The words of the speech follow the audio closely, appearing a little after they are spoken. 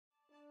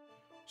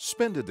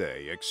Spend a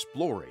day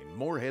exploring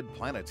Morehead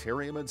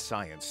Planetarium and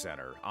Science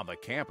Center on the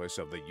campus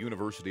of the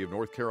University of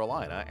North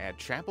Carolina at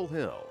Chapel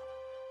Hill.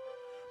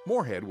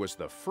 Morehead was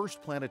the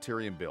first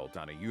planetarium built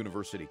on a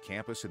university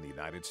campus in the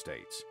United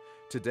States.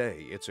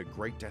 Today, it's a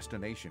great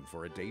destination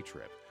for a day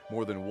trip.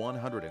 More than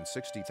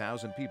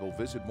 160,000 people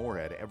visit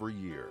Morehead every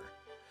year.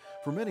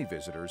 For many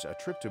visitors, a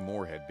trip to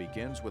Morehead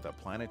begins with a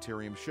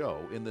planetarium show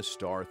in the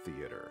Star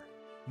Theater.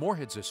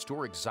 Morehead's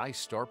historic Zeiss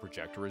star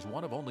projector is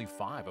one of only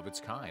 5 of its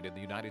kind in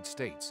the United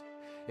States.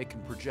 It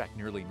can project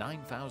nearly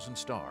 9,000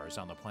 stars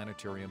on the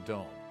planetarium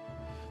dome.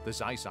 The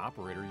Zeiss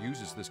operator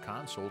uses this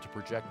console to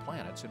project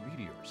planets and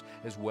meteors,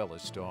 as well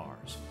as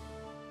stars.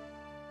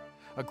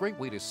 A great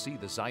way to see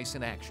the Zeiss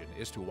in action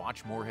is to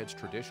watch Morehead's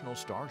traditional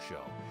star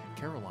show,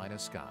 Carolina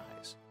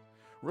Skies.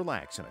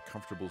 Relax in a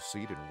comfortable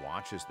seat and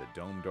watch as the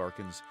dome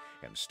darkens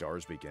and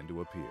stars begin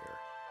to appear.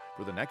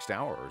 For the next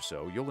hour or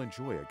so, you'll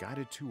enjoy a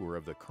guided tour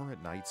of the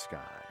current night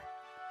sky.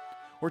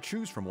 Or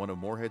choose from one of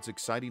Morehead's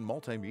exciting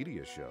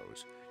multimedia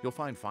shows. You'll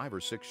find 5 or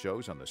 6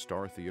 shows on the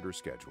Star Theater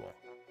schedule.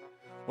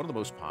 One of the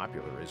most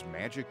popular is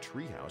Magic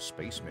Treehouse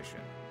Space Mission,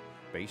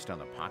 based on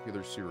the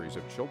popular series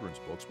of children's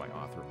books by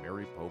author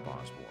Mary Pope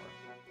Osborne.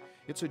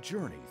 It's a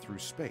journey through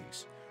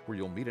space where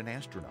you'll meet an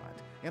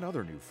astronaut and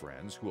other new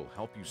friends who will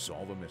help you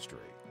solve a mystery.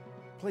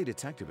 Play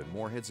detective in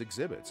Morehead's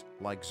exhibits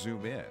like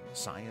Zoom In,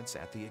 Science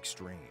at the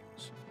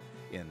Extremes.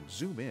 In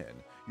Zoom In,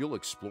 you'll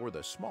explore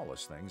the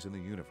smallest things in the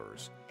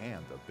universe,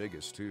 and the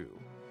biggest too.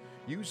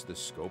 Use the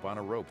scope on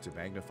a rope to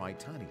magnify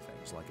tiny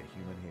things like a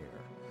human hair.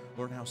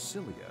 Learn how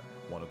cilia,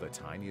 one of the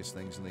tiniest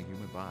things in the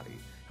human body,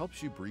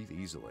 helps you breathe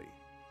easily.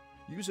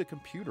 Use a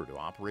computer to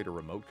operate a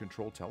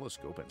remote-controlled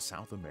telescope in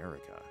South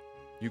America.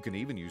 You can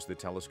even use the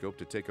telescope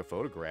to take a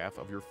photograph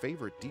of your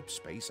favorite deep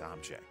space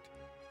object.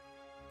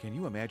 Can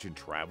you imagine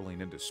traveling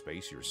into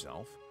space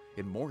yourself?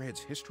 In Morehead's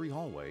History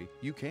Hallway,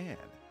 you can.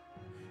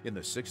 In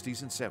the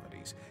 60s and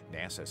 70s,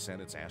 NASA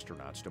sent its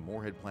astronauts to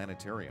Morehead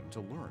Planetarium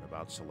to learn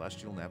about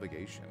celestial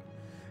navigation.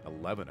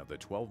 11 of the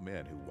 12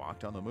 men who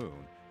walked on the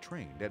moon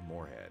trained at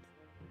Morehead.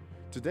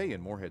 Today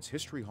in Morehead's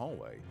History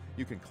Hallway,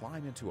 you can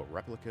climb into a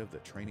replica of the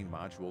training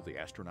module the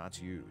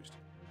astronauts used.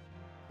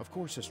 Of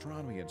course,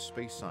 astronomy and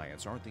space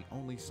science aren't the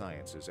only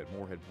sciences at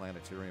Morehead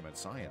Planetarium and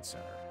Science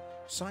Center.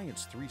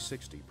 Science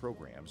 360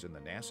 programs in the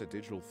NASA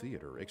Digital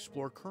Theater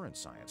explore current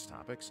science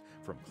topics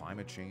from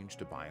climate change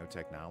to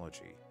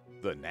biotechnology.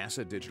 The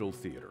NASA Digital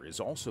Theater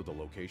is also the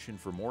location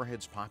for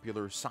Morehead's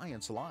popular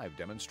Science Live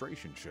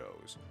demonstration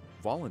shows.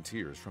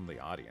 Volunteers from the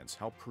audience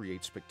help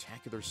create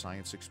spectacular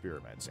science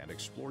experiments and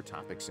explore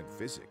topics in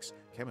physics,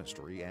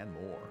 chemistry, and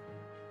more.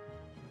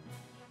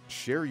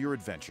 Share your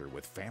adventure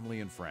with family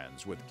and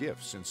friends with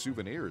gifts and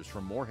souvenirs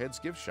from Morehead's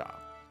gift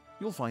shop.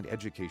 You'll find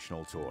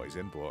educational toys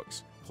and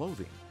books,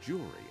 clothing,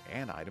 jewelry,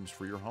 and items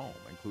for your home,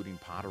 including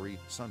pottery,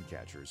 sun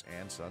catchers,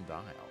 and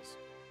sundials.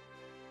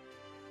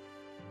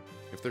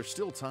 If there's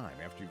still time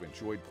after you've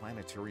enjoyed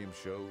planetarium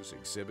shows,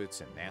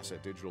 exhibits, and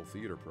NASA Digital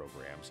Theater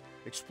programs,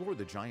 explore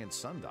the giant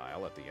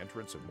sundial at the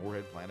entrance of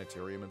Morehead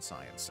Planetarium and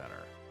Science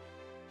Center.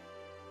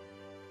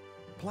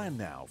 Plan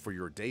now for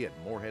your day at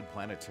Morehead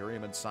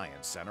Planetarium and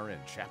Science Center in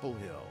Chapel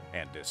Hill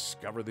and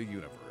discover the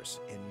universe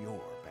in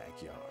your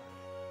backyard.